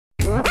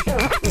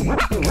Hey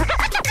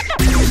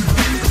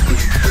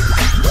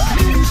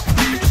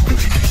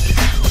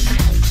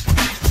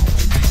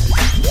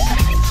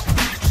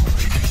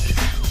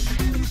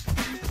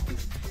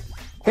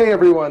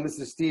everyone, this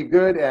is Steve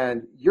Good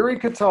and Yuri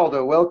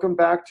Cataldo. Welcome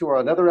back to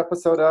another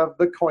episode of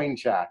the Coin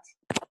Chat.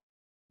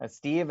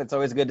 Steve, it's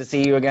always good to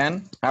see you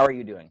again. How are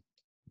you doing?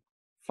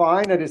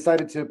 Fine. I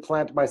decided to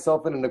plant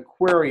myself in an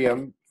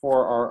aquarium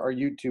for our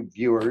YouTube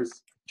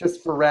viewers,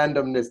 just for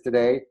randomness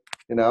today.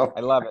 You know, I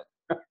love it.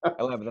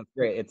 I love it. That's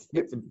great. It's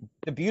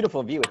a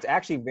beautiful view. It's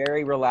actually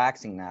very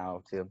relaxing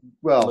now to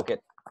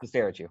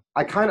stare at you.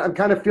 I'm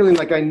kind of feeling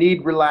like I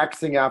need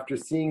relaxing after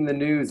seeing the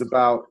news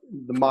about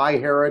the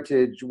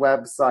MyHeritage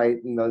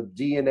website and the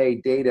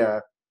DNA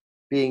data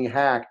being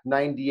hacked.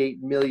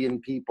 98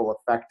 million people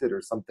affected, or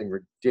something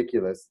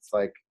ridiculous. It's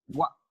like,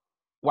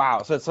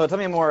 wow. So tell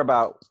me more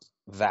about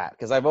that,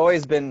 because I've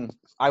always been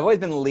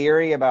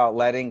leery about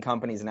letting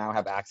companies now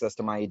have access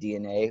to my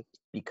DNA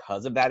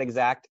because of that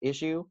exact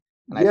issue.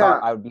 And I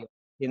thought I would be a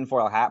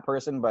tinfoil hat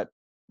person, but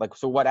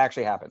so what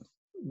actually happened?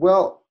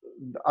 Well,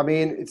 I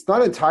mean, it's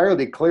not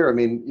entirely clear. I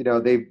mean, you know,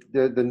 the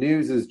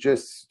news is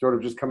just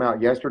come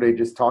out yesterday,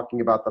 just talking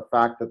about the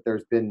fact that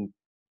there's been,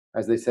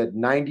 as they said,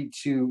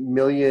 92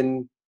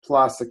 million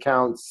plus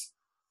accounts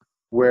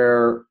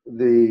where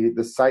the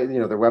site, you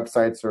know, their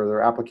websites or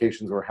their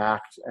applications were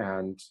hacked,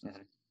 and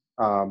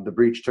the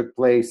breach took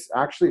place.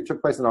 Actually, it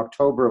took place in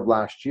October of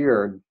last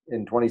year,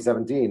 in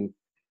 2017,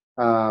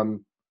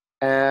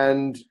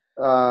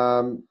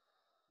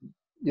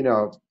 you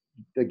know,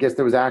 I guess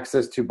there was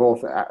access to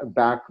both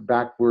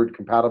backward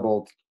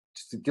compatible,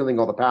 stealing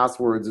all the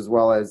passwords, as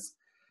well as,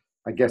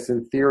 I guess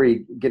in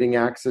theory, getting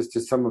access to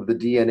some of the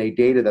DNA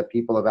data that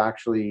people have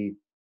actually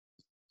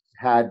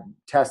had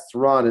tests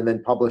run and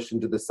then published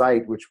into the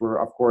site, which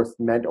were, of course,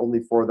 meant only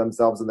for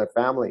themselves and their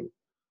family.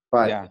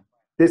 But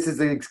this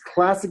is a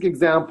classic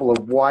example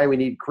of why we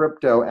need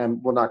crypto,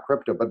 and, well, not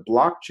crypto, but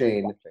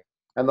blockchain,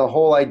 and the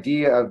whole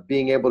idea of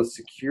being able to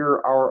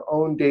secure our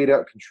own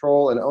data,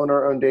 control and own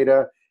our own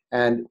data,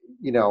 and,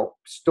 you know,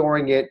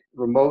 storing it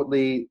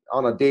remotely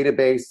on a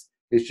database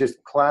is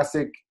just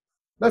classic.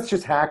 Let's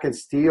just hack and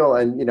steal,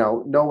 and, you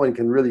know, no one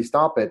can really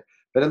stop it.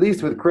 But at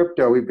least with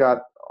crypto, we've got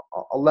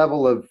a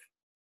level of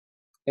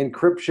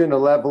encryption, a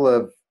level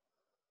of,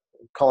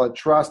 call it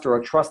trust, or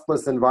a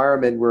trustless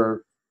environment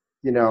where,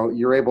 you know,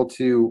 you're able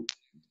to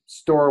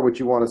store what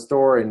you want to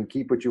store and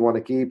keep what you want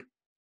to keep,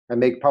 and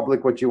make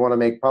public what you want to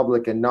make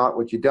public and not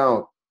what you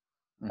don't.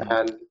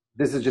 And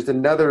this is just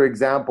another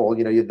example.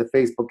 You know, you had the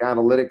Facebook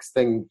analytics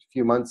thing a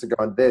few months ago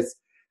on this.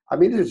 I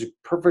mean, these are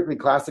perfectly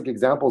classic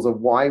examples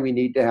of why we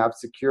need to have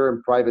secure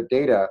and private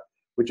data,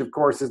 which of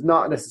course is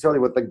not necessarily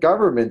what the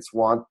governments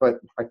want, but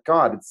my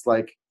God, it's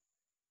like,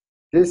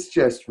 this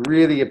just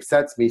really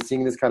upsets me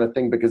seeing this kind of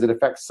thing, because it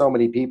affects so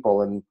many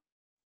people, and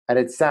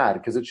it's sad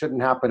because it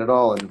shouldn't happen at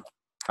all. And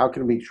how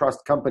can we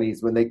trust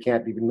companies when they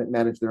can't even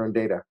manage their own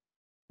data,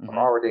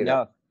 our data?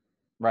 No,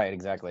 right,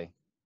 exactly.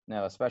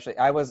 No, especially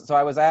I was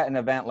at an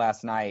event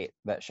last night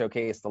that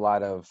showcased a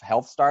lot of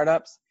health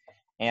startups,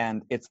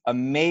 and it's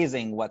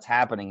amazing what's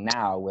happening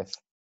now with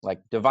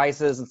like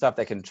devices and stuff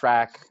that can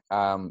track,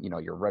 you know,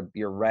 your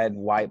red,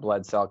 white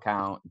blood cell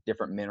count,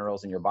 different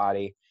minerals in your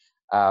body,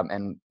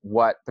 and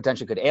what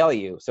potentially could ail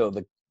you. So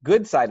the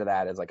good side of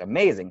that is like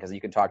amazing, because you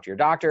can talk to your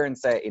doctor and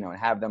say, you know, and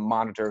have them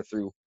monitor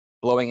through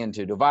blowing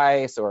into a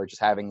device, or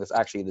just having this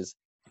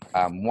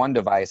one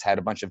device had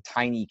a bunch of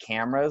tiny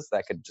cameras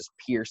that could just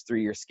pierce through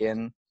your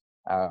skin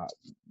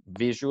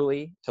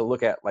visually to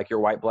look at like your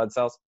white blood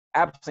cells.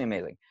 Absolutely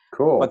amazing.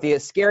 Cool. But the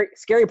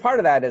scary part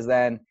of that is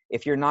then,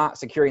 if you're not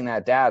securing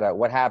that data,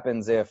 what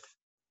happens if,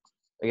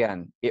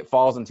 again, it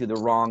falls into the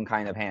wrong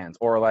kind of hands,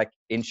 or like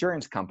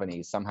insurance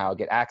companies somehow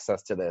get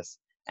access to this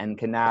and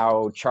can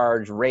now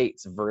charge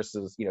rates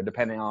versus, you know,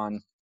 depending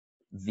on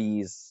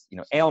these, you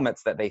know,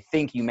 ailments that they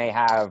think you may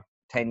have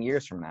 10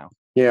 years from now.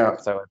 Yeah.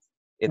 So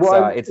this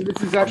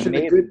is actually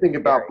the good thing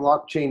about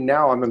blockchain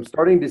now. I'm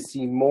starting to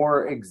see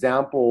more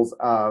examples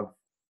of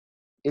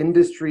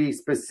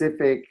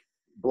industry-specific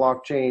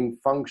blockchain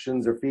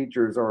functions or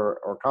features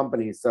or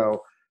companies.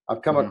 So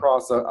I've come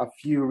across a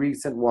few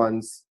recent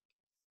ones,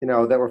 you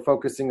know, that were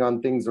focusing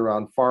on things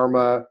around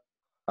pharma,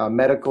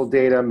 medical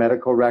data,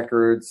 medical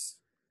records,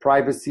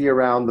 privacy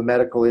around the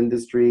medical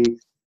industry.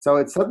 So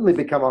it's suddenly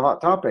become a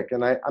hot topic,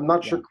 and I'm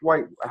not sure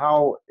quite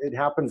how it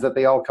happens that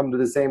they all come to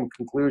the same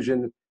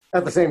conclusion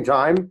at the same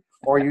time,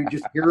 or you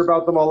just hear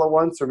about them all at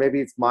once, or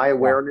maybe it's my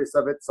awareness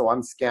of it, so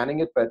I'm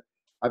scanning it. But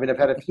I mean, I've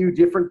had a few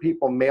different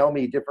people mail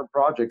me different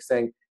projects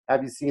saying,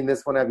 have you seen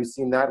this one? Have you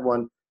seen that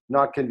one?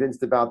 Not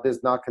convinced about this,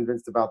 not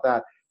convinced about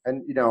that.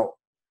 And, you know,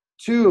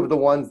 two of the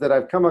ones that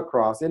I've come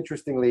across,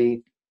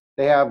 interestingly,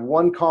 they have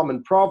one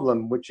common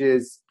problem, which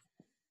is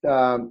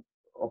a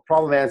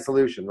problem and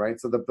solution, right?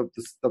 So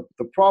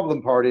the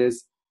problem part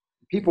is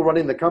people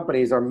running the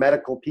companies are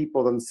medical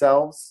people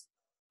themselves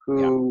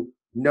who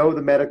know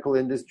the medical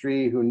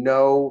industry, who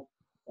know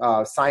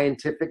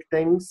scientific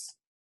things.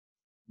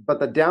 But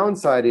the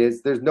downside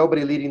is there's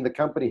nobody leading the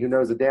company who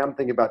knows a damn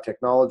thing about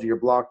technology or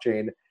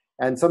blockchain.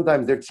 And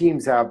sometimes their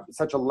teams have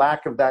such a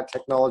lack of that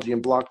technology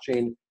and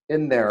blockchain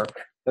in there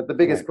that the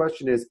biggest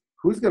question is,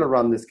 who's going to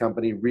run this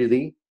company,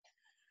 really?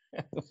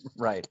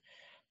 Right.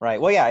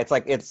 Well, yeah, it's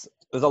like there's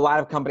a lot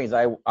of companies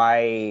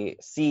I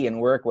see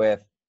and work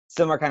with,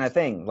 similar kind of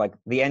thing. Like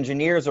the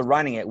engineers are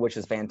running it, which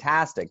is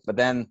fantastic, but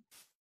then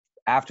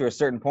after a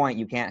certain point,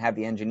 you can't have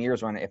the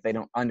engineers run it if they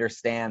don't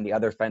understand the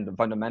other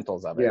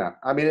fundamentals of it. Yeah,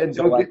 I mean, and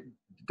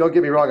don't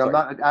get me wrong. I'm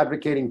not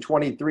advocating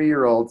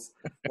 23-year-olds,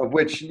 of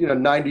which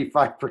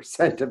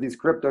 95% of these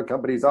crypto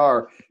companies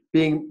are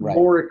being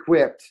more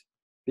equipped.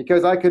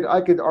 Because I could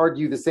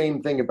argue the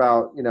same thing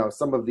about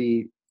some of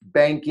the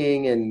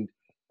banking and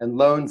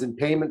loans and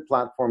payment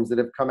platforms that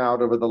have come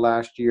out over the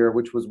last year,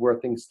 which was where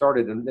things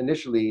started. And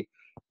initially,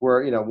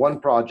 where one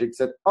project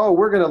said, "Oh,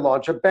 we're going to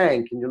launch a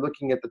bank," and you're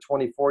looking at the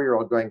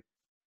 24-year-old going,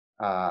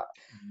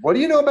 "What do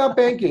you know about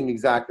banking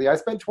exactly? I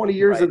spent 20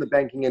 years in the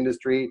banking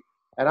industry,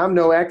 and I'm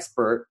no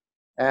expert."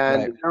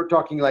 And they're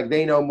talking like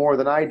they know more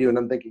than I do, and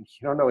I'm thinking,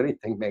 you don't know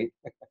anything, mate.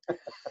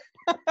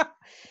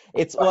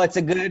 It's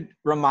a good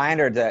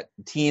reminder that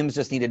teams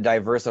just need to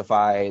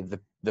diversify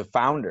the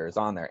founders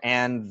on there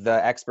and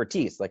the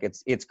expertise. Like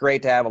it's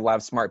great to have a lot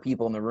of smart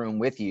people in the room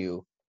with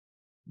you,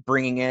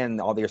 bringing in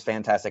all these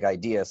fantastic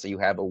ideas, so you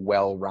have a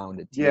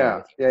well-rounded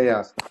team.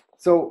 Yeah.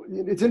 So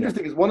it's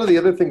interesting because one of the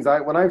other things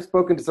when I've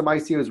spoken to some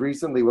ICOs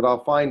recently, what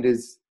I'll find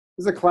is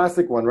a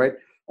classic one, right?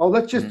 Oh,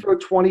 let's just throw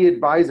 20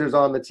 advisors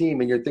on the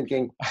team, and you're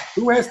thinking,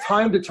 who has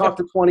time to talk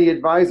to 20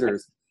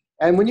 advisors?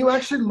 And when you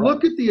actually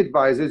look at the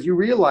advisors, you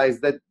realize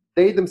that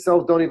they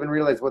themselves don't even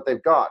realize what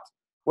they've got.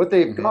 What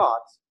they've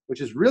got, which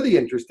is really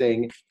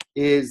interesting,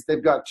 is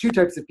they've got two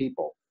types of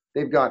people.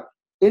 They've got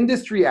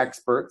industry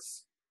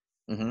experts,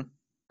 and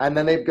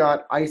then they've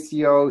got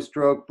ICO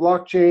stroke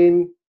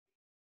blockchain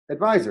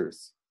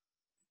advisors.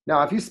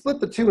 Now, if you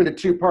split the two into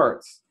two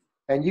parts,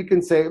 and you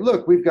can say,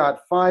 look, we've got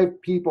 5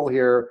 people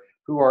here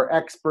who are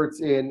experts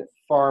in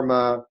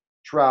pharma,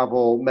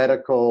 travel,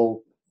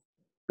 medical,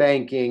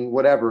 banking,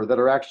 whatever, that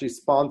are actually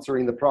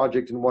sponsoring the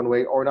project in one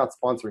way, or not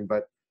sponsoring,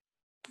 but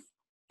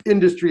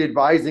industry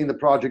advising the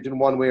project in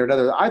one way or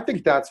another. I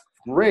think that's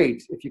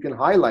great if you can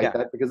highlight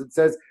that, because it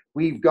says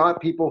we've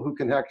got people who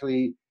can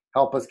actually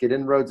help us get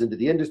inroads into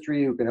the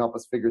industry, who can help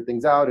us figure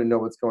things out and know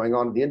what's going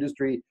on in the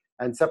industry,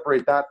 and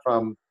separate that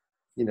from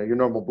your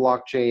normal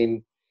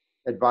blockchain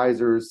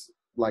advisors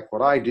like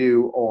what I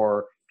do,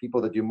 or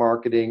people that do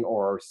marketing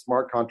or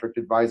smart contract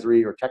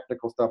advisory or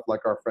technical stuff like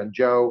our friend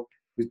Joe,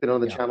 who's been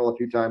on the channel a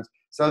few times.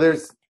 So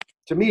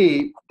to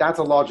me, that's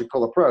a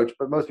logical approach,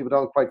 but most people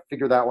don't quite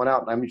figure that one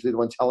out. And I'm usually the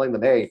one telling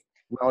them, hey,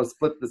 we want to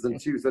split this in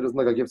two, so it doesn't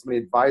look like you have so many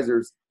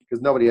advisors,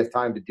 because nobody has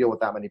time to deal with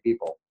that many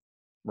people.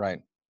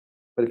 Right.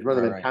 But if you run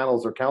them in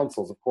panels or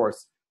councils, of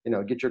course,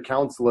 get your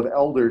council of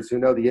elders who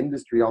know the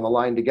industry on the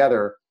line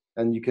together,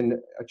 and you can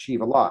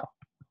achieve a lot.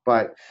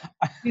 But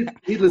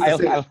needless to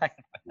say, I like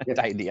that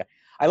idea.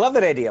 I love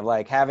that idea of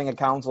like having a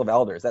council of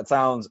elders. That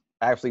sounds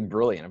actually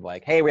brilliant. Of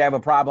like, hey, we have a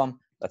problem.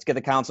 Let's get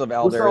the council of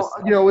elders. Well,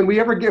 so, when if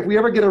we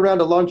ever get around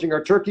to launching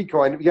our turkey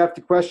coin, we have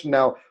to question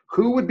now,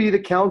 who would be the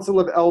council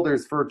of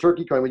elders for a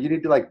turkey coin? Would you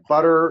need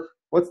to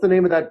what's the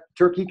name of that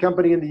turkey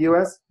company in the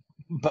US?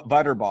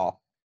 Butterball.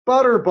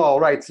 Butterball,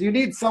 right. So you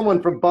need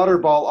someone from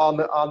Butterball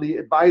on the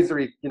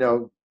advisory,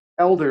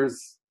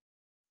 elders.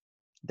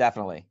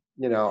 Definitely.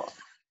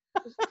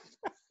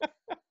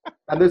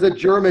 And there's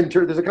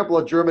a couple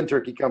of German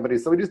turkey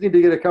companies. So we just need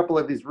to get a couple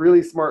of these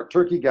really smart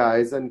turkey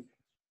guys, and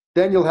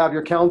then you'll have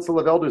your council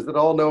of elders that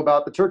all know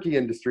about the turkey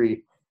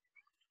industry.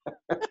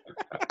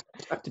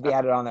 To be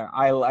added on there.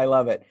 I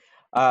love it.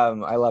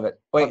 I love it.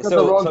 Wait, the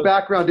wrong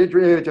background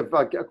image of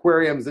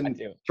aquariums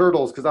and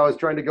turtles, because I was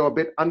trying to go a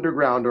bit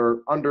underground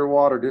or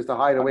underwater just to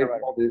hide away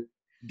from all the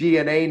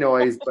DNA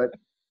noise. But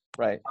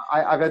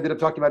I've ended up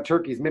talking about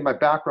turkeys. Made my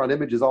background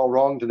images all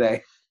wrong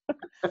today.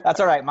 That's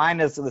all right. Mine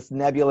is this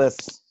nebulous.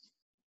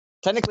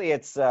 Technically,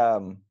 it's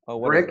what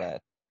brick? Is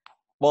that?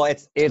 Well,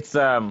 it's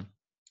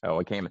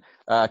it came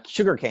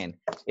sugar cane.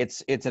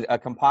 It's a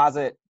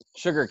composite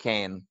sugar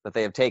cane that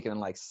they have taken and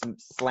like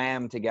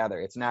slammed together.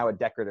 It's now a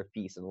decorative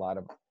piece in a lot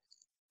of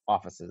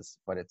offices,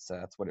 but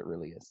that's what it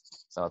really is.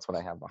 So that's what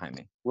I have behind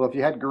me. Well, if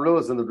you had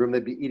gorillas in the room,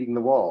 they'd be eating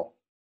the wall.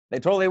 They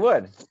totally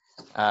would.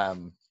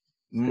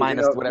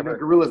 Minus whatever.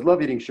 Gorillas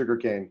love eating sugar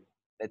cane.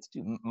 It's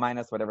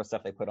minus whatever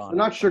stuff they put on.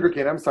 Not sugar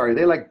cane. I'm sorry.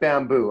 They like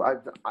bamboo. I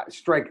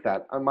strike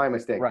that. My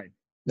mistake. Right.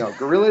 No,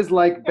 gorillas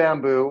like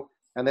bamboo,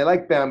 and they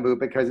like bamboo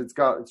because it's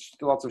got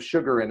lots of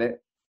sugar in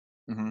it.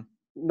 Mm-hmm.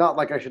 Not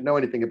like I should know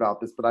anything about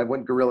this, but I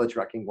went gorilla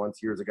trekking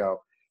once years ago,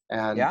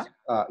 and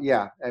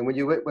and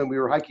when we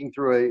were hiking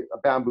through a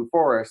bamboo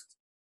forest,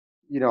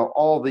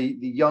 all the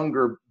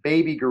younger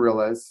baby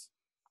gorillas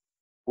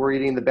were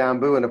eating the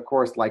bamboo, and of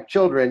course, like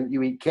children,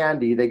 you eat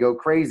candy, they go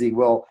crazy.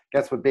 Well,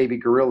 guess what baby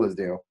gorillas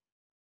do?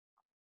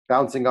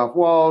 Bouncing off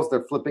walls,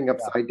 they're flipping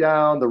upside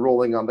down, they're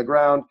rolling on the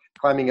ground,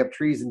 climbing up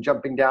trees and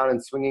jumping down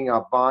and swinging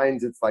off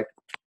vines. It's like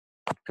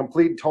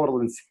complete total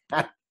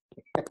insanity.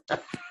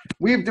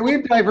 We've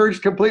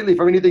diverged completely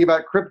from anything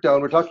about crypto,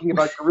 and we're talking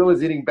about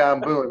gorillas eating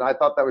bamboo, and I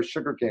thought that was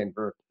sugarcane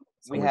for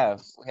We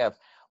have.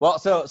 Well,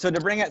 so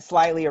to bring it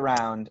slightly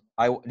around,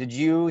 did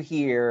you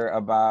hear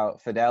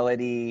about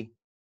Fidelity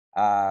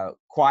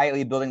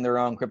quietly building their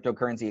own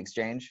cryptocurrency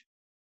exchange?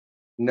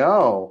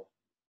 No.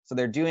 So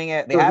they're doing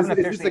it. They So haven't is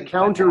this a officially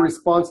counter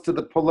response to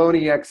the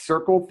Poloniex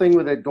Circle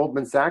thing that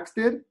Goldman Sachs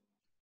did?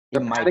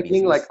 They're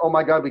panicking, like, oh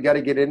my God, we got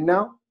to get in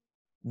now.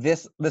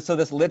 This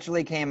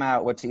literally came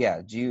out.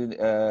 June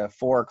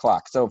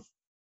 4:00. So,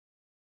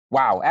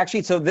 wow.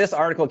 Actually, so this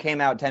article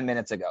came out 10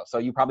 minutes ago. So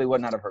you probably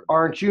would not have heard.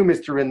 Aren't you,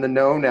 Mr. In the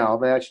Know now?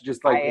 They should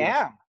just like I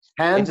am.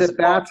 Hand the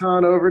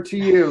baton over to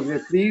you.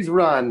 Please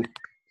run.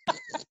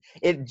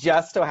 It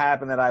just so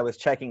happened that I was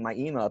checking my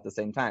email at the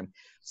same time.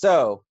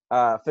 So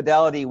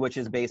Fidelity, which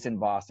is based in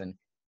Boston,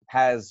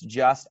 has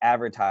just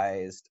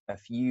advertised a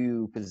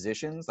few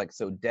positions, like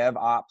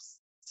DevOps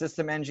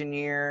system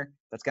engineer,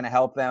 that's going to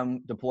help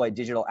them deploy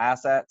digital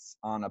assets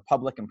on a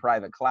public and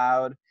private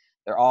cloud.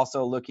 They're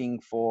also looking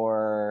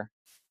for,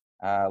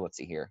 let's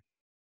see here,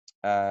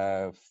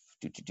 as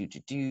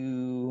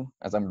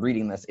I'm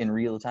reading this in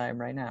real time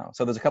right now.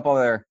 So there's a couple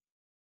other,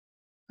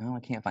 I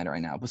can't find it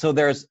right now. So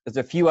there's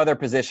a few other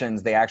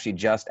positions they actually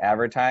just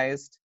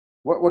advertised.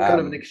 What kind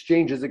of an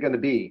exchange is it going to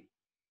be?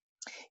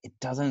 It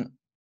doesn't.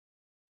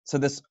 So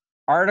this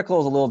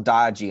article is a little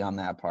dodgy on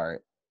that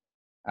part.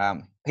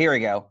 Here we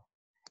go.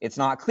 It's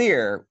not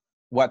clear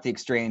what the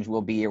exchange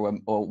will be or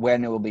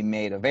when it will be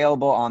made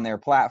available on their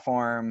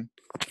platform,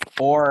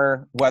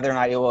 or whether or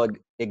not it will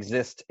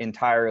exist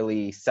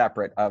entirely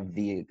separate of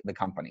the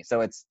company.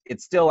 So it's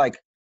still like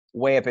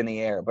way up in the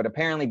air. But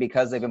apparently,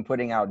 because they've been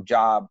putting out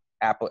job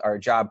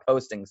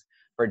postings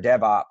for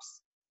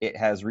DevOps, it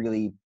has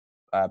really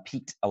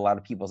piqued a lot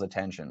of people's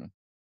attention.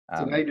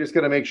 So now you're just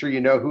going to make sure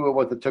you know who it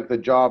was that took the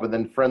job and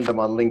then friend them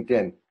on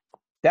LinkedIn.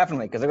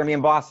 Definitely, because they're going to be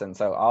in Boston.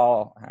 So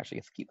I'll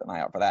actually keep an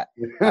eye out for that.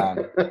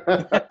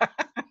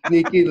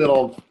 Sneaky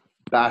little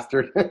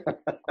bastard.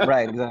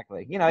 Right,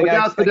 exactly. Look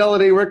out,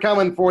 Fidelity, we're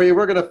coming for you.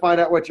 We're going to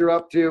find out what you're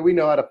up to. We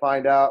know how to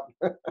find out.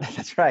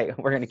 That's right.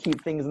 We're going to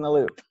keep things in the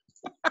loop.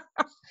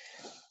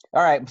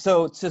 All right,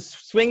 so to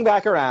swing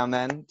back around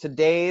then,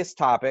 today's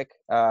topic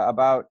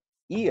about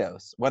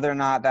EOS, whether or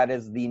not that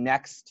is the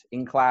next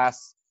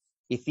in-class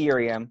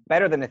Ethereum,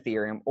 better than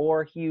Ethereum,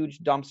 or huge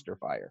dumpster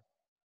fire.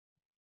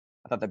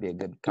 I thought that'd be a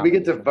good. Do we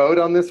get to vote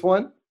on this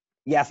one?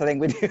 Yes, I think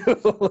we do.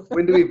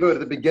 When do we vote? At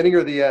the beginning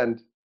or the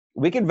end?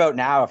 We can vote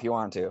now if you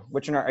want to.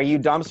 Which one are you,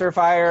 dumpster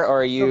fire,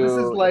 or are you? So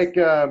this is like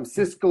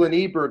Siskel and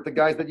Ebert, the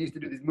guys that used to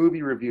do these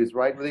movie reviews,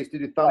 right? Where they used to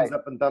do thumbs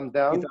up and thumbs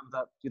down. 2 thumbs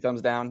up, 2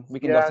 thumbs down. We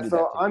can. Yeah,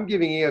 so I'm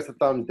giving EOS a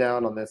thumbs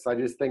down on this. I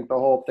just think the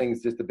whole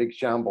thing's just a big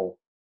shamble.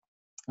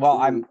 Well,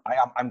 I'm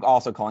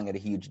also calling it a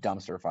huge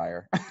dumpster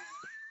fire.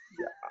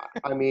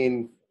 Yeah, I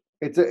mean,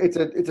 it's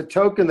a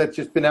token that's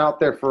just been out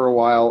there for a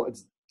while.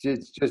 It's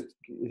just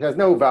it has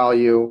no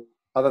value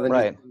other than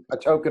just a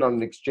token on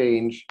an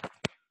exchange.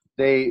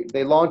 They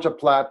launch a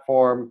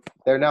platform.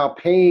 They're now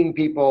paying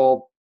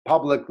people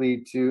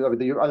publicly to. I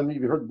mean,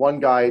 you heard one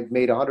guy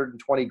made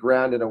 120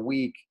 grand in a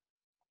week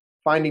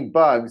finding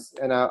bugs,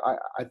 and I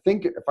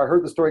think if I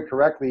heard the story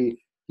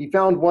correctly, he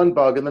found one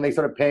bug, and then they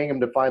started paying him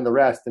to find the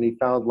rest, and he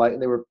found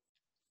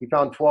he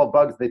found 12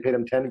 bugs. They paid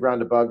him 10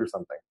 grand a bug or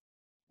something.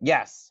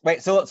 Yes.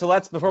 Wait. So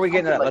let's, before we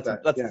get into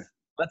that,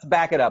 let's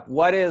back it up.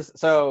 What is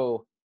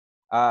so?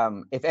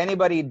 If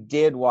anybody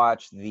did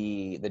watch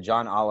the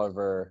John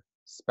Oliver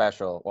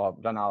special, well,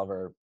 John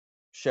Oliver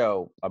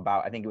show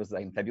about, I think it was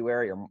like in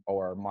February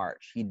or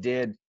March, he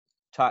did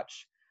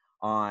touch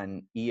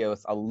on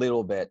EOS a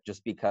little bit,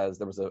 just because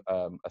there was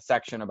a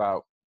section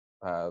about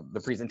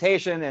the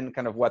presentation and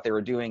kind of what they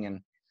were doing.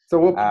 And so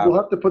we'll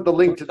have to put the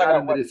link to that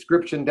in the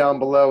description down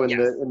below in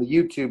the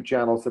YouTube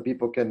channel, so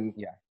people can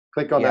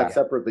click on that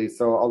separately.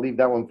 So I'll leave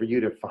that one for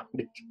you to find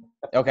it.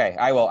 Okay,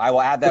 I will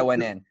add that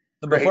one in.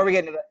 So before we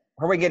get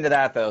into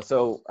that though,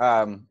 so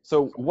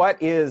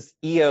what is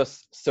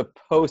EOS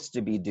supposed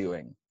to be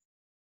doing?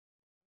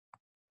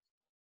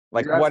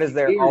 Like, what is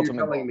their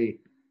ultimate goal? Me?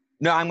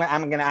 No, I'm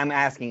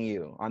asking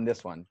you on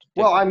this one.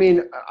 Well, I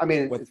mean,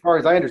 as far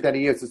as I understand,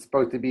 EOS is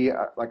supposed to be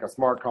like a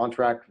smart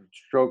contract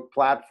stroke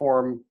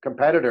platform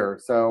competitor.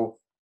 So,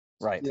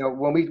 right. You know,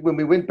 when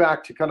we went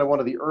back to kind of one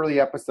of the early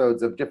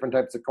episodes of different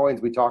types of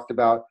coins, we talked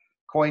about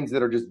coins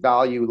that are just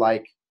value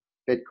like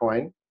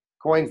Bitcoin,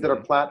 coins that are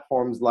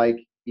platforms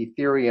like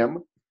Ethereum,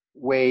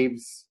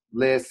 Waves,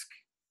 Lisk,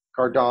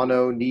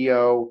 Cardano,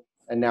 Neo,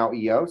 and now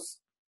EOS.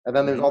 And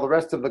then there's all the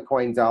rest of the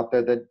coins out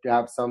there that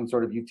have some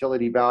sort of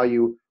utility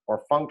value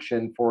or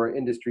function for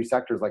industry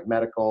sectors like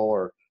medical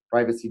or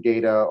privacy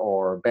data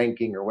or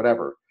banking or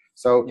whatever.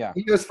 So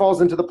EOS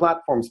falls into the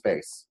platform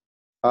space.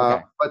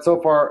 But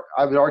so far,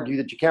 I would argue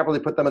that you can't really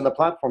put them in the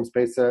platform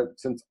space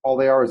since all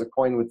they are is a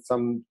coin with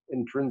some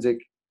intrinsic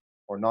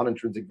or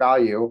non-intrinsic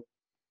value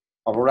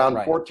of around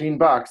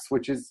 $14,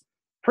 which is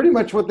pretty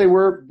much what they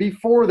were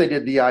before they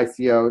did the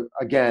ICO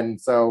again.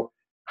 So,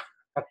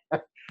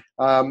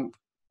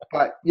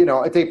 but you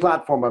know, it's a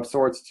platform of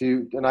sorts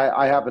and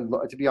I haven't,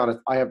 to be honest,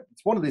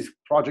 it's one of these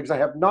projects I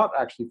have not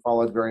actually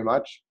followed very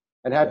much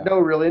and had no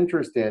real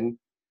interest in.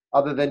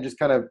 other than just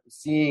kind of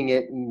seeing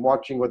it and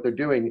watching what they're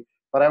doing.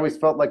 But I always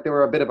felt like they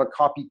were a bit of a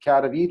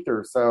copycat of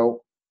Ether.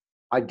 So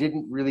I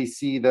didn't really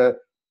see the,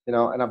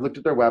 and I've looked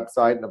at their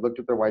website and I've looked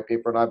at their white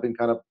paper and I've been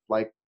kind of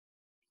like,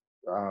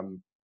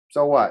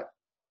 so what?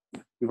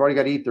 We've already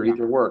got Ether.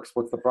 Ether works.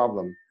 What's the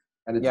problem?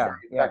 And it's very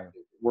effective.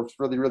 It works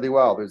really, really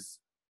well. There's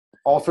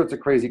all sorts of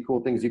crazy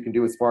cool things you can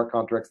do with smart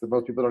contracts that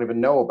most people don't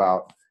even know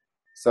about.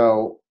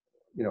 So,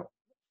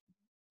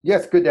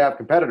 yes, good to have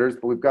competitors,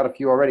 but we've got a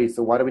few already.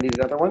 So why do we need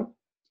another one?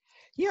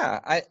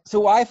 Yeah.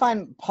 So what I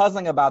find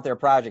puzzling about their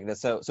project is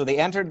so they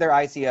entered their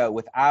ICO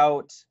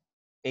without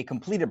a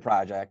completed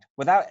project.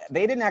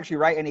 They didn't actually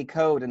write any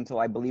code until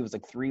I believe it was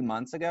like 3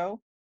 months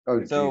ago.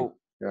 Oh, so geez.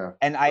 Yeah.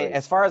 And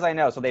as far as I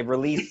know, so they've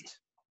released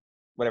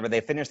whatever, they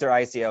finished their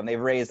ICO and they've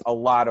raised a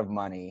lot of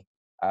money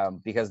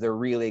because they're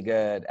really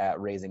good at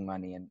raising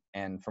money.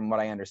 And from what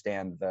I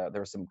understand,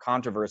 there was some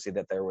controversy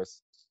that there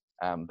was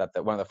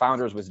that one of the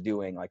founders was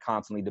doing, like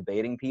constantly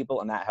debating people,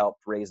 and that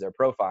helped raise their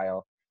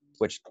profile,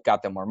 which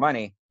got them more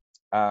money.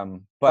 But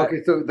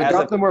okay, so they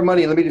got them more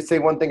money. Let me just say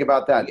one thing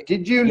about that.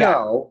 Did you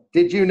know?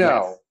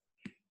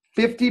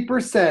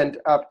 50%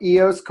 of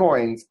EOS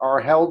coins are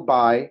held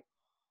by,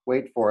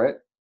 wait for it,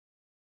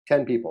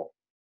 10 people.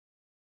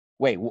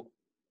 Wait,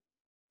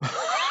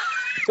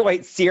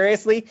 wait,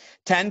 seriously?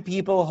 10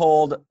 people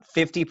hold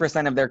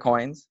 50% of their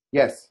coins?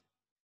 Yes.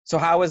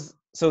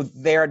 So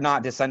they're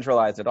not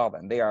decentralized at all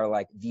then. They are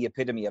like the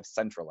epitome of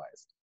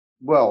centralized.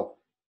 Well,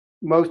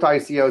 most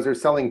ICOs are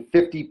selling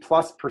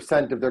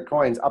 50+% of their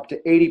coins, up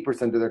to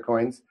 80% of their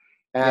coins.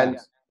 And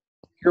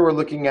here we're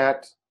looking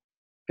at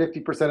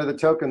 50% of the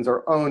tokens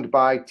are owned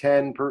by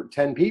 10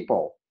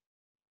 people.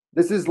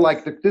 This is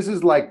like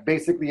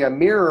basically a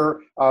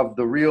mirror of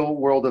the real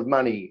world of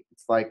money.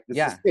 It's like, this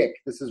is sick.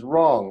 This is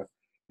wrong.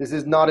 This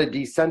is not a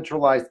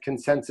decentralized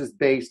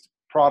consensus-based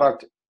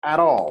product at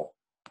all.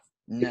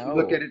 No. If you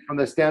look at it from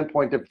the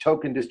standpoint of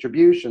token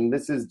distribution,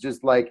 this is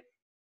just like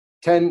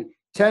 10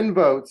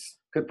 votes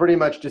could pretty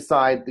much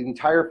decide the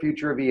entire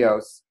future of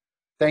EOS.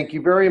 Thank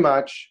you very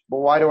much, but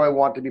why do I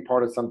want to be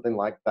part of something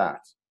like that?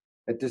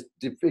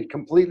 It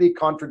completely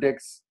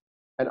contradicts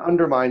and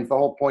undermines the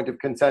whole point of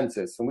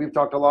consensus. And we've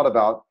talked a lot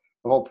about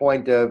the whole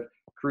point of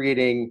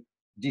creating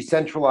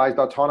decentralized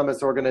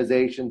autonomous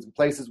organizations,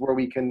 places where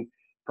we can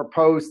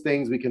propose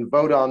things, we can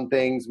vote on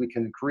things, we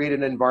can create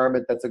an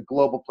environment that's a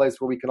global place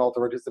where we can also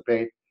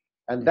participate.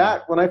 And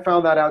that, when I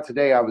found that out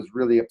today, I was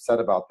really upset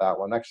about that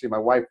one. Actually, my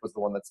wife was the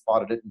one that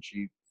spotted it, and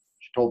she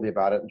told me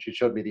about it, and she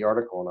showed me the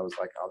article, and I was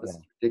like, oh, this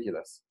is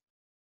ridiculous.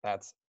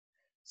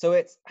 So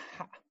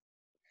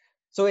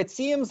it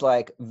seems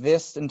like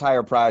this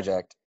entire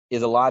project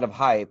is a lot of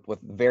hype with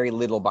very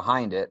little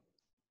behind it,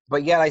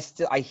 but yet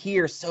I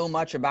hear so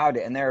much about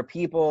it, and there are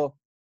people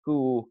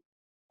who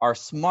are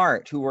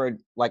smart who were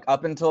like,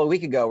 up until a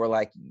week ago, were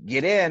like,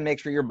 get in, make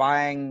sure you're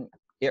buying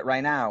it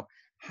right now.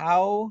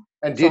 How?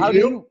 And did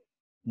you?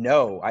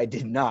 No, I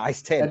did not. I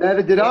stayed. And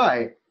neither did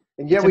I.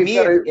 And yeah,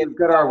 we've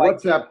got our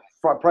WhatsApp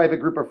private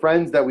group of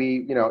friends that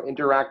we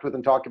interact with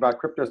and talk about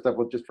crypto stuff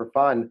with just for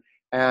fun.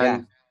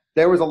 And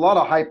there was a lot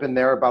of hype in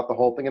there about the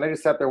whole thing. And I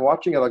just sat there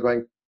watching it, like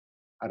going,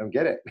 I don't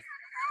get it.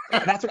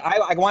 That's what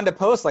I wanted to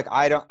post. Like,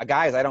 I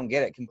don't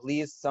get it. Can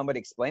please somebody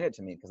explain it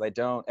to me? Because I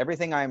don't.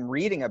 Everything I'm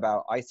reading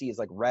about, I see is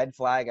like red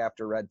flag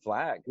after red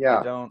flag.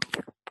 Yeah.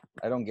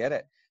 I don't get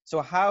it. So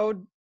how?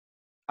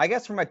 I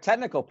guess from a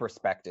technical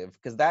perspective,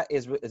 because that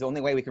is the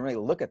only way we can really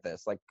look at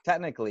this. Like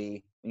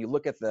technically, when you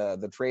look at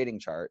the trading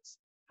charts,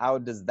 how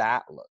does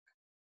that look?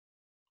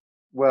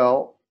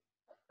 Well,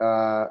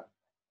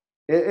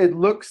 it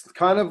looks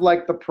kind of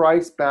like the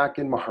price back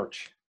in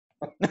March.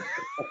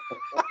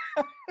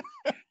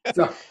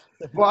 So,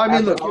 well, I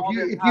mean, look,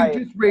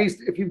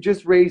 if you've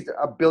just raised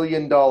 $1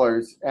 billion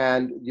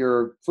and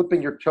you're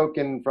flipping your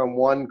token from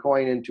one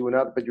coin into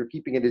another, but you're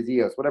keeping it as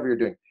EOS, whatever you're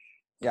doing.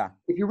 Yeah.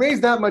 If you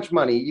raise that much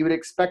money, you would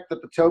expect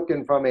that the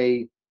token from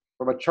a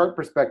chart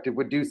perspective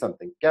would do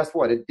something. Guess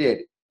what? It did.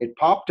 It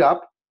popped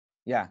up.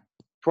 Yeah.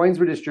 Coins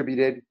were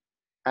distributed,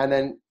 and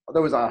then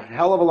there was a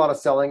hell of a lot of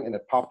selling, and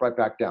it popped right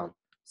back down.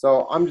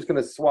 So I'm just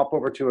going to swap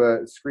over to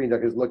a screen that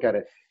I can look at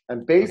it.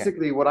 And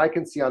basically what I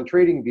can see on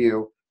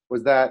TradingView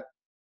was that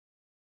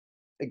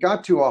it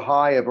got to a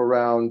high of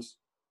around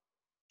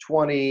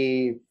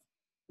 20,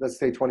 let's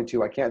say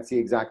 22. I can't see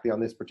exactly on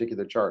this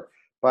particular chart,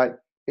 but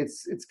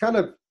it's kind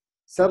of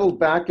settled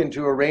back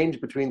into a range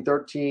between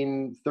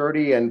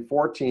 1330 and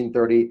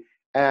 1430.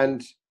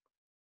 And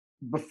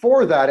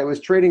before that, it was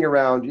trading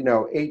around,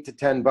 $8 to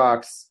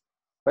 $10.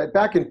 But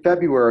back in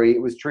February,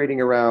 it was trading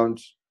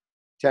around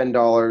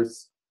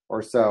 $10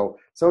 or so.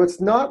 So it's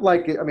not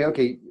like, I mean,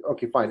 okay,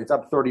 fine. It's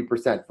up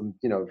 30% from,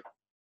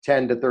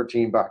 10 to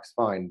 $13,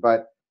 fine.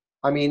 But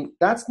I mean,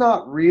 that's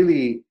not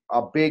really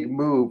a big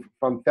move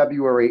from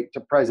February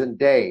to present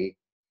day,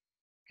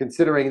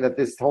 considering that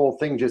this whole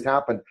thing just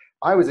happened.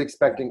 I was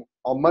expecting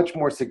a much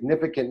more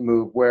significant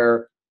move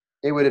where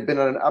it would have been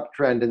on an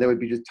uptrend and there would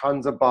be just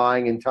tons of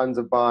buying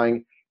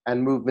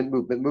and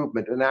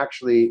movement. And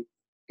actually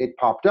it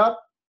popped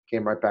up,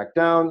 came right back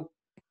down,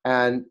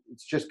 and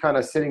it's just kind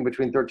of sitting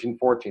between 13 and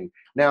 14.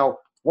 Now,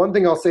 one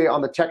thing I'll say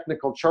on the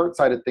technical chart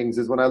side of things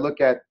is when I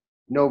look at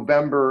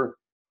November,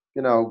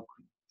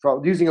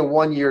 using a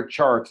 1 year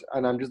chart,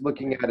 and I'm just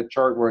looking at a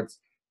chart where it's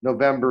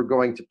November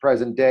going to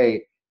present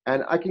day,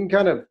 and I can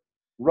kind of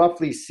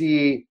roughly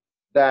see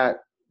that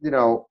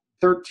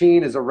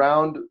 13 is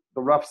around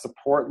the rough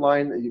support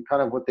line that you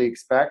kind of what they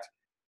expect.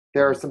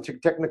 There are some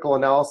technical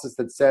analysis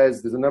that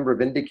says there's a number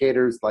of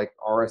indicators like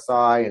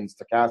RSI and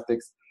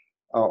stochastics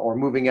or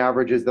moving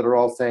averages that are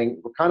all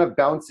saying we're kind of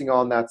bouncing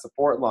on that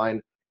support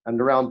line, and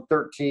around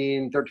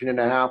 13 and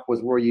a half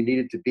was where you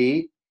needed to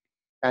be.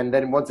 And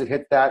then once it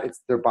hits that,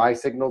 it's their buy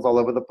signals all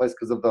over the place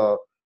because of the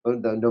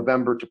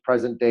November to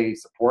present day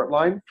support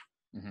line.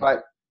 Mm-hmm.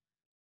 But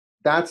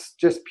that's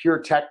just pure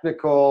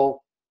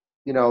technical,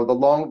 the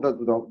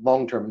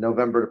long term,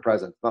 November to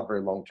present, not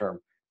very long term.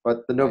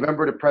 But the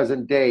November to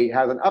present day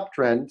has an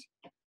uptrend.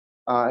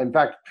 In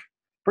fact,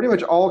 pretty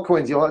much all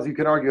coins, you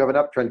can argue, have an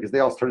uptrend because they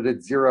all started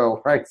at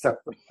zero, right? So,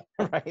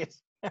 right.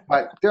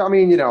 But I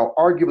mean,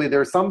 arguably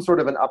there's some sort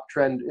of an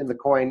uptrend in the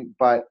coin,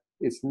 but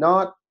it's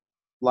not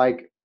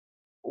like,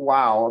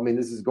 wow, I mean,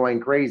 this is going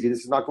crazy.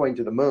 This is not going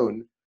to the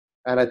moon.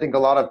 And I think a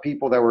lot of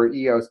people that were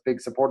EOS big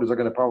supporters are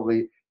going to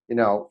probably,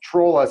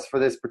 troll us for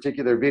this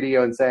particular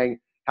video and saying,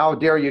 how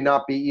dare you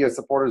not be EOS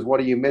supporters? What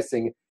are you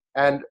missing?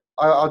 And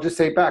I'll just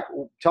say back,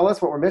 tell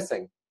us what we're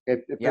missing.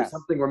 If there's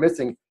something we're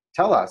missing,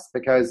 tell us,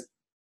 because,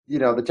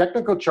 the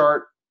technical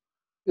chart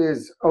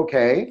is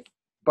okay,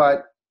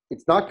 but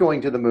it's not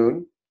going to the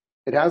moon.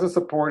 It has a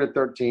support at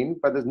 13,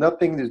 but there's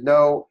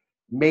no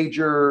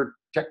major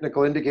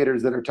technical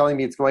indicators that are telling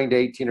me it's going to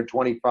 18 or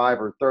 25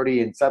 or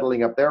 30 and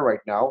settling up there right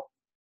now.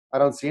 I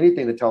don't see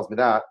anything that tells me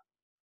that.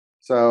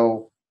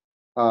 So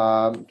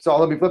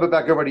let me flip it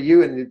back over to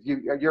you, and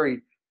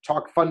Yuri,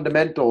 talk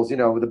fundamentals,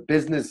 the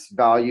business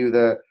value,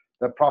 the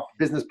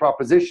business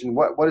proposition.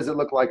 What does it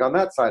look like on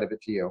that side of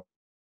it to you?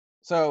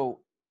 So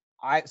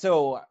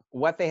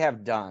what they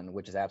have done,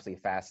 which is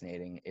absolutely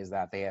fascinating, is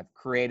that they have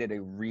created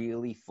a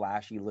really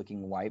flashy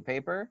looking white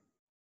paper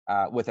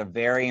with a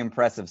very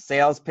impressive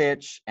sales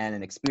pitch and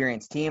an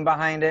experienced team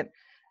behind it.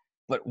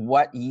 But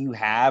what you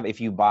have if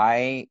you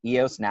buy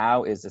EOS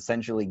now is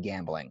essentially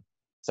gambling.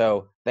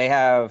 So they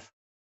have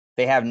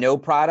no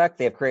product.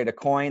 They have created a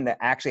coin that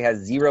actually has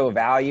zero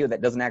value,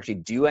 that doesn't actually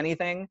do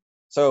anything.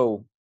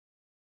 So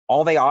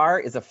all they are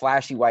is a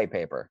flashy white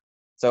paper.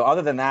 So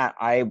other than that,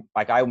 I'm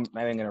not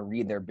even going to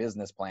read their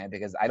business plan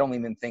because I don't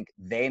even think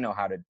they know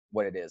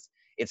what it is.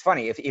 It's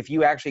funny, if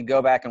you actually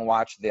go back and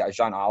watch the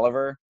Jean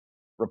Oliver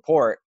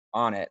report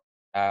on it,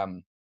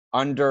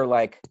 under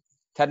like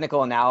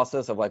technical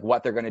analysis of like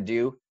what they're going to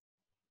do,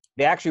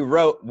 they actually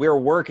wrote, we're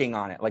working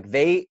on it. Like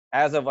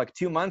as of like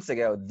 2 months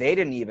ago, they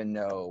didn't even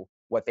know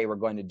what they were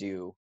going to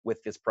do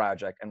with this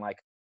project and like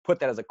put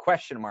that as a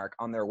question mark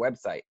on their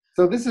website.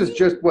 So this is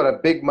just a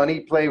big money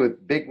play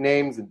with big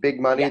names and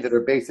big money that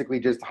are basically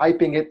just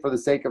hyping it for the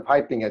sake of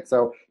hyping it.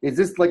 So is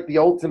this like the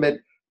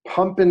ultimate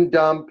pump and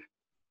dump,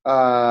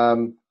 Howie,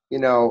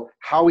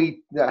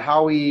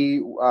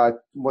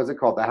 what's it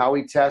called? The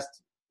Howie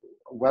test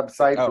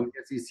website from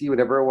the SEC,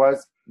 whatever it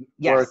was?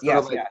 Yes.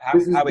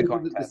 This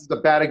is a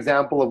bad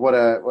example of what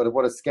a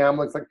scam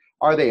looks like.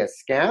 Are they a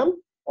scam?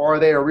 Or are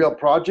they a real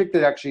project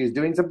that actually is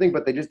doing something,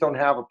 but they just don't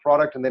have a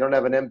product and they don't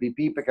have an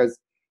MVP? Because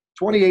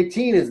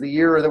 2018 is the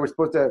year that we're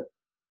supposed to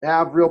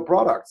have real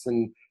products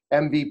and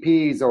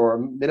MVPs or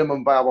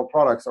minimum viable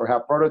products, or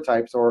have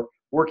prototypes or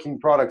working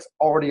products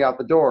already out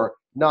the door.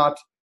 Not,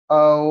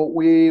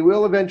 we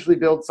will eventually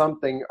build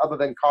something other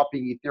than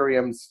copying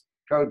Ethereum's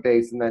code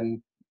base and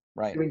then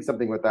doing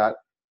something with that.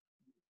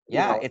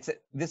 Yeah,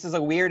 this is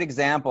a weird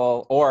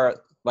example, or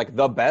like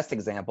the best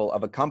example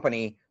of a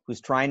company who's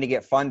trying to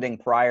get funding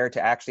prior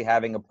to actually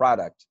having a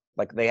product.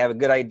 Like they have a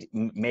good idea,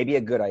 maybe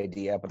a good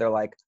idea, but they're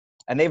like,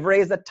 and they've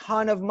raised a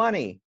ton of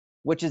money,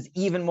 which is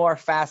even more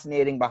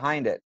fascinating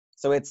behind it.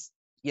 So it's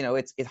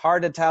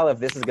hard to tell if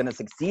this is going to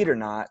succeed or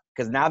not,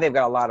 because now they've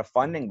got a lot of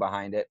funding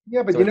behind it.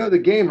 Yeah, but so the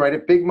game, right?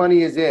 If big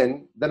money is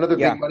in, then other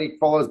big money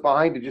follows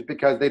behind it just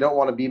because they don't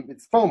want to be,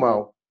 it's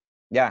FOMO.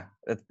 Yeah.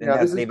 This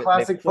is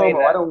classic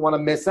FOMO. I don't want to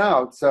miss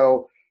out.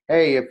 So,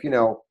 hey, if,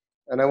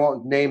 and I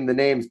won't name the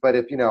names, but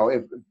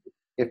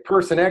if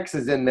person X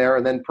is in there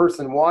and then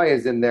person Y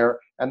is in there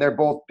and they're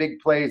both big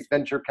plays,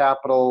 venture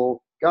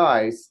capital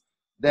guys,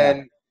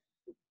 then,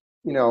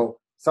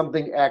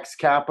 something X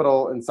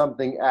capital and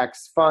something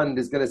X fund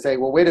is going to say,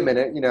 well, wait a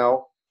minute,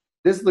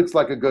 this looks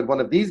like a good one.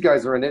 If these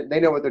guys are in it, they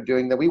know what they're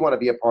doing, then we want to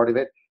be a part of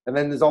it. And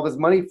then there's all this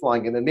money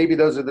flying in, and maybe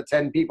those are the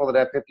 10 people that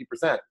have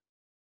 50%.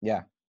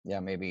 Yeah,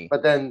 maybe.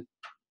 But then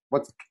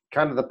what's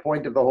kind of the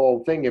point of the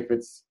whole thing if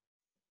it's,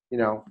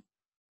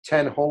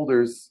 10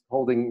 holders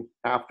holding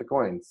half the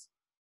coins?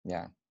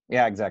 Yeah,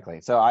 exactly.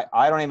 So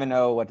I don't even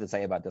know what to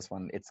say about this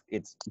one.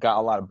 It's got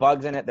a lot of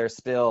bugs in it. There's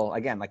still,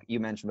 again, like you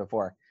mentioned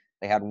before,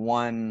 they had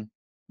one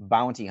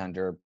bounty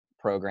hunter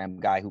program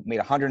guy who made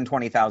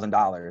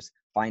 $120,000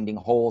 finding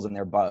holes in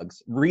their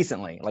bugs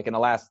recently, like in the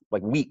last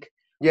week.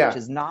 Which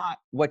is not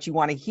what you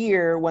want to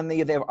hear when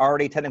they've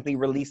already technically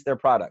released their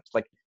product.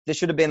 Like this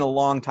should have been a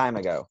long time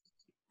ago.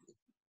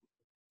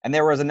 And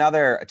there was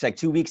another, it's like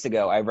 2 weeks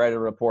ago, I read a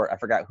report, I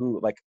forgot who,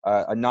 like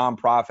a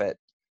nonprofit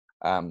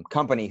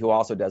company who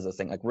also does this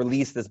thing, like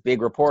released this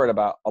big report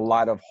about a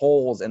lot of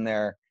holes in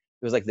their,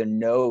 it was like their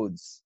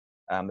nodes.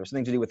 There's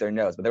something to do with their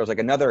nodes, but there was like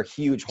another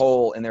huge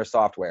hole in their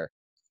software.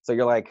 So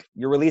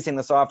you're releasing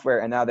the software,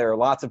 and now there are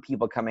lots of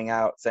people coming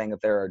out saying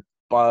that there are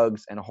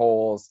bugs and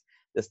holes.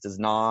 This does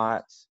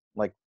not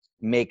like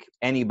make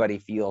anybody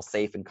feel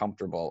safe and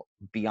comfortable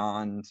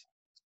beyond,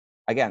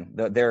 again,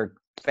 their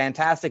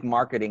fantastic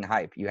marketing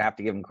hype. You have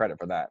to give them credit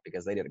for that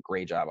because they did a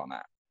great job on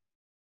that.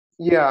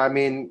 Yeah, I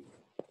mean,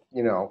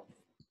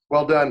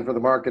 well done for the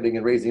marketing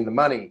and raising the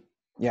money.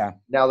 Yeah.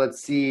 Now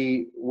let's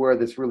see where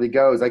this really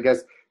goes. I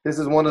guess this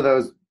is one of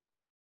those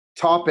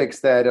topics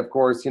that, of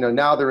course,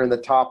 now they're in the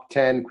top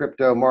 10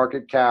 crypto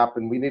market cap,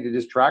 and we need to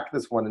just track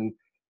this one and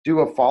do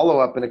a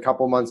follow-up in a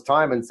couple months'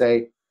 time and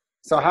say,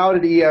 so how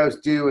did EOS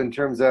do in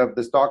terms of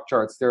the stock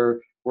charts? We're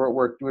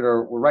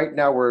right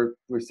now we're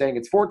saying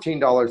it's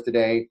 $14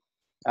 today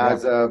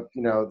as of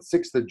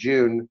 6th of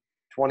June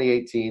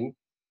 2018.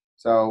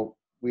 So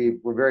we're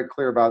very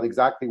clear about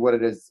exactly what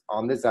it is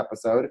on this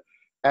episode,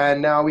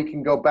 and now we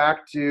can go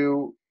back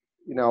and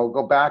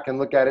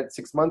look at it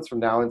 6 months from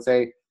now and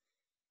say,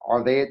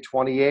 are they at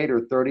 28 or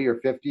 30 or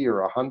 50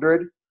 or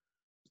 100?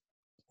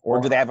 Or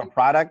do they have a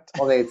product?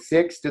 Are they at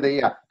 6? Do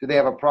they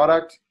have a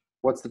product?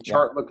 What's the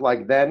chart look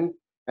like then?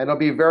 And it'll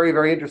be very,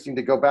 very interesting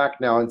to go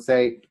back now and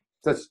say,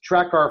 let's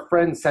track our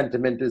friend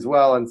sentiment as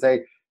well and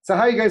say, so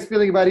how are you guys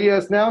feeling about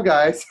EOS now,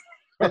 guys?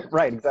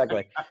 Right,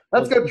 exactly.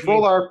 Let's go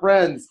troll our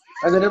friends.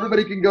 And then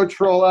everybody can go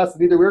troll us.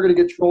 And either we're going to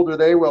get trolled or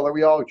they will, or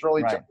we all troll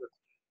each other.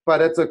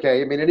 But it's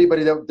okay. I mean,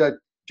 anybody that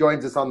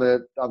joins us on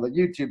the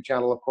YouTube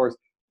channel, of course,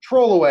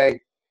 troll away.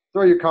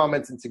 Throw your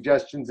comments and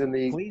suggestions in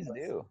the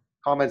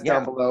comments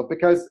down below,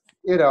 because,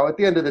 at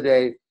the end of the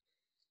day,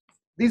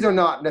 these are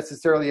not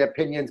necessarily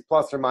opinions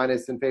plus or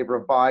minus in favor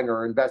of buying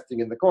or investing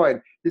in the coin.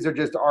 These are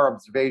just our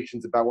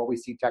observations about what we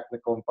see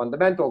technical and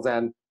fundamentals.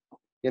 And,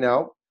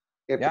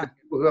 if people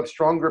who have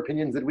stronger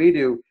opinions than we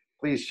do,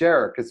 please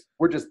share, because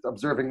we're just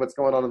observing what's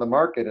going on in the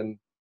market. And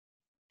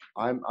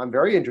I'm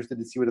very interested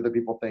to see what other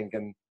people think.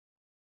 And,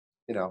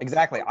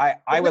 exactly.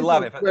 I would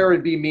love it. Swear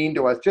and be mean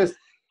to us. Just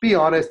be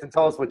honest and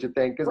tell us what you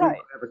think, because we don't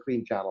have a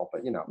clean channel.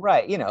 But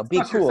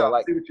be cool,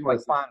 like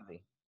Fonzie.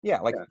 Yeah,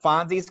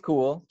 Fonzie's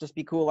cool. Just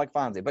be cool like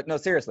Fonzie. But no,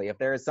 seriously, if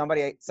there is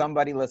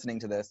somebody listening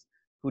to this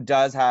who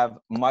does have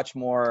much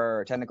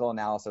more technical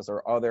analysis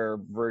or other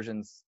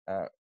versions,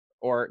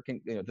 or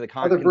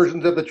other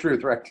versions of the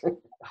truth, right?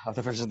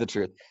 Other versions of the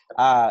truth,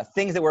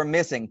 things that we're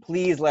missing,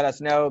 please let us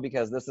know,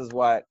 because this is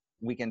what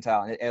we can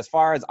tell. And as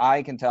far as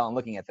I can tell, in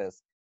looking at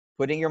this,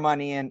 putting your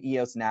money in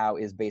EOS now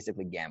is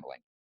basically gambling.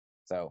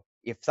 So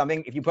if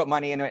you put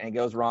money in it and it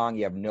goes wrong,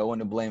 you have no one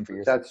to blame for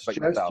yourself. That's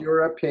just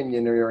your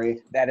opinion, Yuri.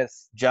 That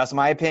is just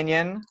my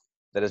opinion.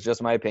 And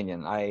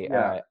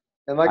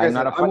like I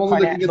said, I'm only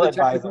looking at the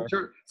technical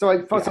chart.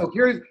 So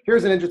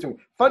here's an interesting.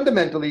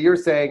 Fundamentally, you're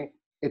saying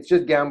it's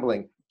just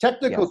gambling.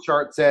 Technical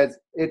chart says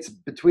it's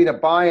between a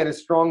buy and a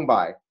strong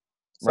buy.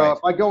 So if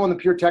I go on the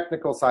pure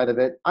technical side of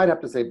it, I'd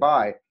have to say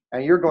buy.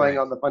 And you're going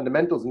on the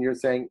fundamentals, and you're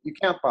saying you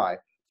can't buy.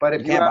 But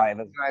if you ask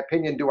my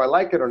opinion, do I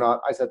like it or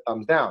not? I said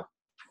thumbs down.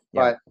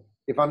 But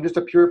if I'm just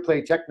a pure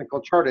play technical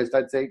chartist,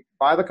 I'd say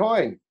buy the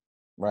coin.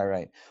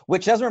 Right.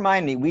 Which does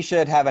remind me, we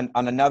should have on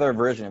another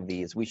version of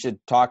these, we should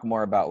talk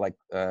more about like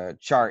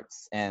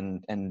charts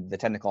and the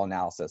technical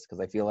analysis, because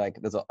I feel like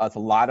there's a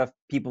lot of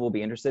people will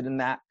be interested in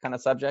that kind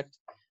of subject.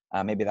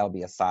 Maybe that'll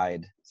be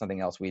something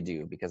else we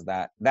do, because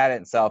that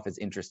itself is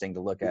interesting to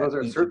look at. Those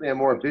are certainly a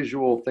more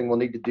visual thing we'll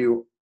need to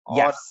do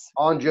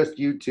on just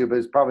YouTube.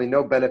 There's probably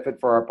no benefit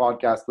for our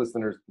podcast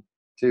listeners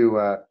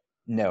to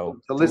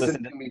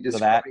listen to me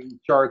describing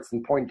charts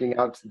and pointing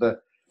out to the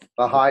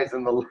highs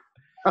and the lows.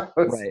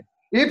 Right.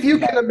 If you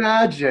can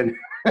imagine.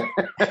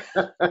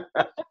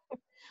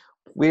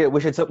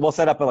 We'll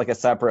set up a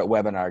separate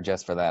webinar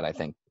just for that, I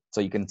think,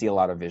 so you can see a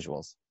lot of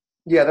visuals.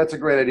 Yeah, that's a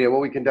great idea.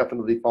 Well, we can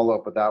definitely follow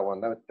up with that one.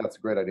 That's a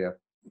great idea.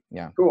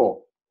 Yeah.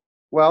 Cool.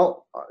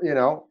 Well,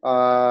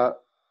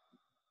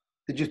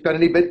 did you spend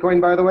any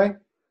Bitcoin, by the way?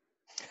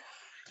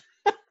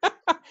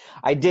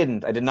 I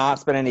didn't. I did not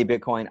spend any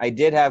Bitcoin. I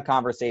did have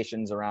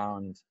conversations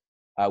around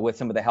with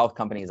some of the health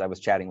companies I was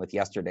chatting with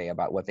yesterday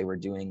about what they were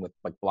doing with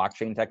like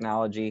blockchain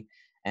technology.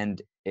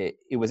 And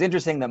it was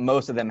interesting that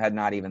most of them had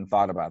not even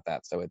thought about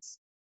that. So it's,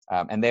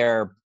 and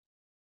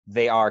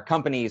they are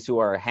companies who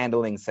are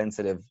handling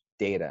sensitive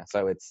data.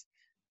 So it's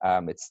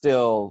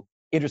still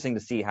interesting to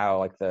see how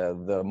like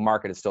the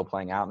market is still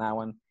playing out in that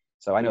one.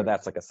 So I know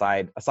that's like a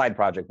side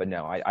project, but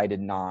no, I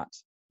did not.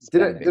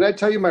 Did I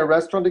tell you my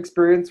restaurant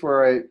experience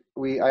where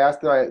I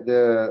asked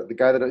the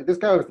guy this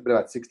guy was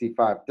about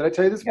 65. Did I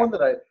tell you this one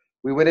that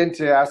we went in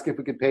to ask if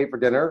we could pay for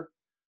dinner,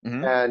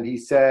 and he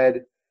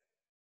said,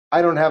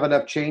 "I don't have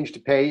enough change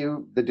to pay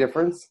you the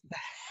difference."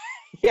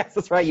 Yes,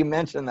 that's right. You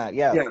mentioned that.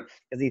 Yes. Yeah,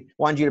 because he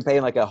wanted you to pay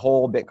like a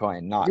whole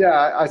Bitcoin, not.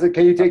 Yeah, I said,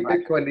 "Can you take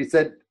Bitcoin?" And he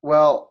said,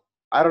 "Well,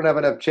 I don't have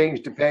enough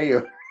change to pay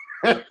you."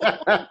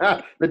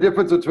 The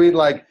difference between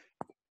like,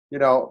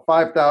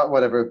 5,000,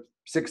 whatever,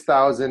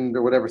 6,000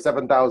 or whatever,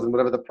 7,000,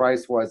 whatever the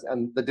price was,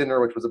 and the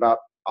dinner, which was about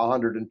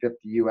 150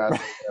 US or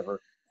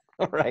whatever.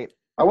 Right.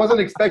 I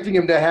wasn't expecting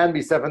him to hand me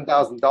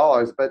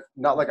 $7,000, but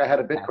not like I had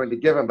a Bitcoin to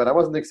give him, but I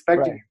wasn't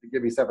expecting him to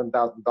give me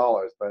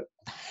 $7,000, but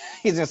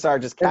he's going to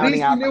start just at counting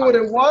least out. he knew what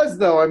it was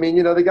though. I mean,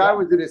 the guy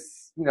was in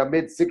his,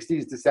 mid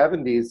 60s to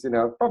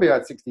 70s, probably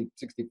about 60,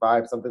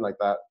 65, something like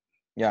that.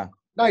 Yeah.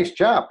 Nice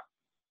chap.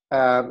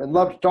 And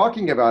loved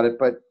talking about it,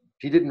 but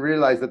he didn't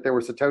realize that there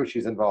were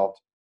Satoshis involved.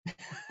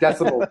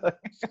 Decimals.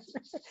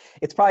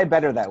 It's probably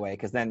better that way,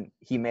 because then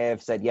he may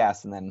have said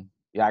yes, and then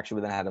you actually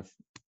would then have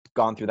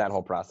gone through that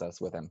whole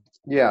process with him.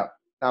 Yeah,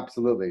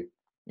 absolutely.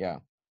 Yeah.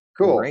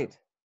 Cool. Great.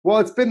 Well,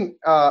 it's been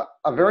a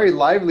very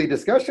lively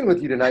discussion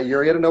with you tonight,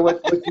 Yuri. I don't know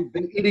what you've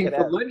been eating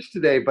for lunch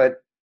today, but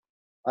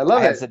I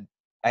love it.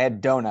 I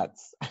had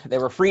donuts. They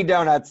were free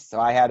donuts, so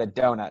I had a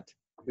donut.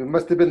 It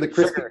must have been the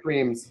Krispy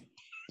Kremes.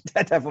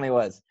 That definitely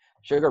was.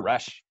 Sugar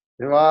rush.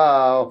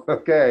 Wow.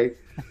 Okay.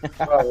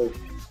 Well,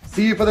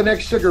 see you for the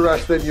next Sugar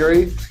Rush then,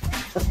 Yuri.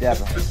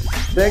 Definitely.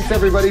 Thanks,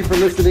 everybody, for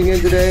listening in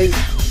today.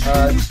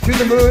 To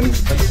the moon.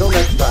 Until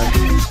next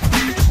time.